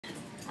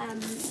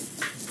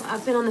Well,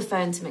 I've been on the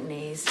phone to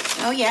McNeese.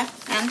 Oh, yeah,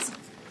 and?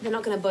 They're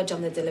not going to budge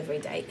on the delivery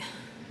date.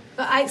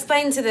 But I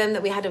explained to them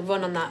that we had a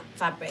run on that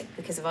fabric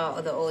because of our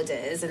other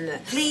orders and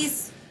that...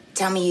 Please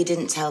tell me you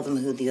didn't tell them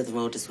who the other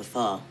orders were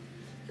for.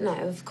 No,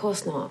 of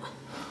course not.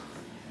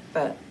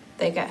 But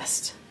they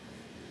guessed.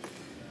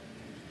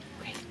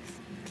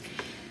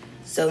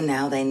 So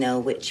now they know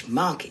which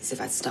markets have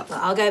had stock. Well,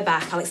 I'll go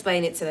back. I'll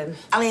explain it to them.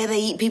 Aliya, they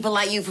eat people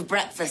like you for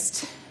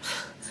breakfast.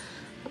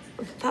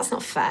 That's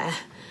not fair.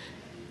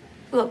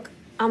 Look,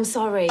 I'm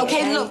sorry.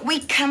 Okay, look, we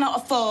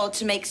cannot afford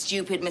to make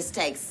stupid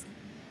mistakes.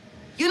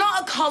 You're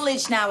not at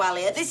college now,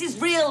 Aliya. This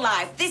is real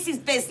life. This is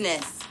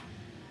business.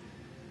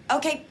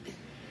 Okay.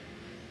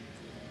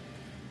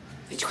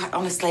 Which, quite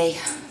honestly,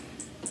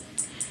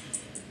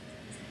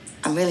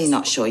 I'm really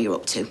not sure you're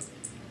up to.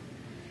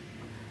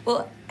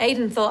 Well,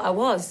 Aiden thought I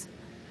was.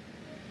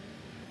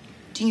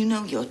 Do you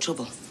know your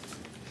trouble?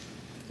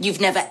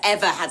 You've never,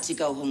 ever had to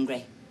go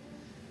hungry.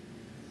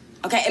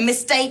 Okay, and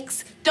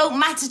mistakes don't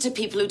matter to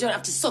people who don't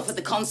have to suffer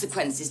the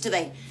consequences, do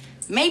they?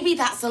 Maybe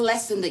that's a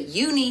lesson that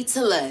you need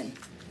to learn.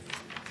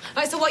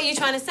 Right, so what are you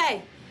trying to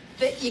say?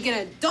 That you're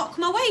going to dock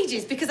my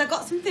wages because I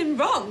got something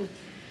wrong?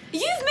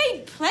 You've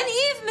made plenty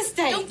of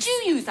mistakes. Don't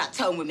you use that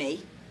tone with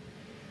me.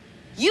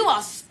 You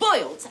are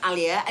spoilt,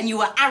 Aliya, and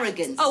you are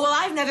arrogant. Oh, well,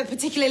 I've never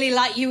particularly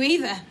liked you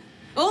either.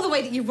 All the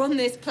way that you run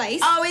this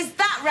place. Oh, is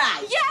that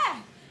right? Yeah.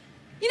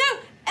 You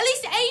know, at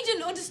least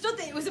Aiden understood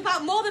that it was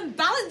about more than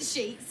balance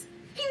sheets.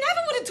 He never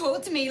would have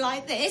talked to me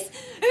like this.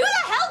 Who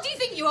the hell do you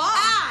think you are?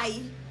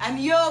 I am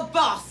your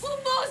boss. Well,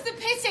 more's the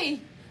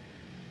pity.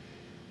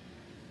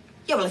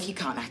 Yeah, well, if you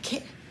can't hack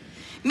it,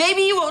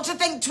 maybe you ought to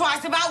think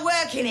twice about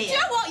working here. Do you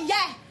know what?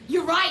 Yeah,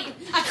 you're right.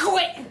 I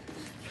quit.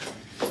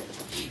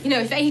 You know,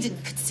 if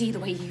Aiden could see the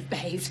way you've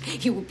behaved,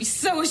 he would be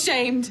so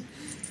ashamed.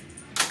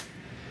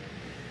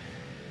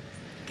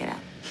 Get out.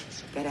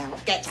 Get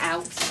out. Get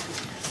out.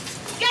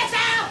 Get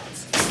out!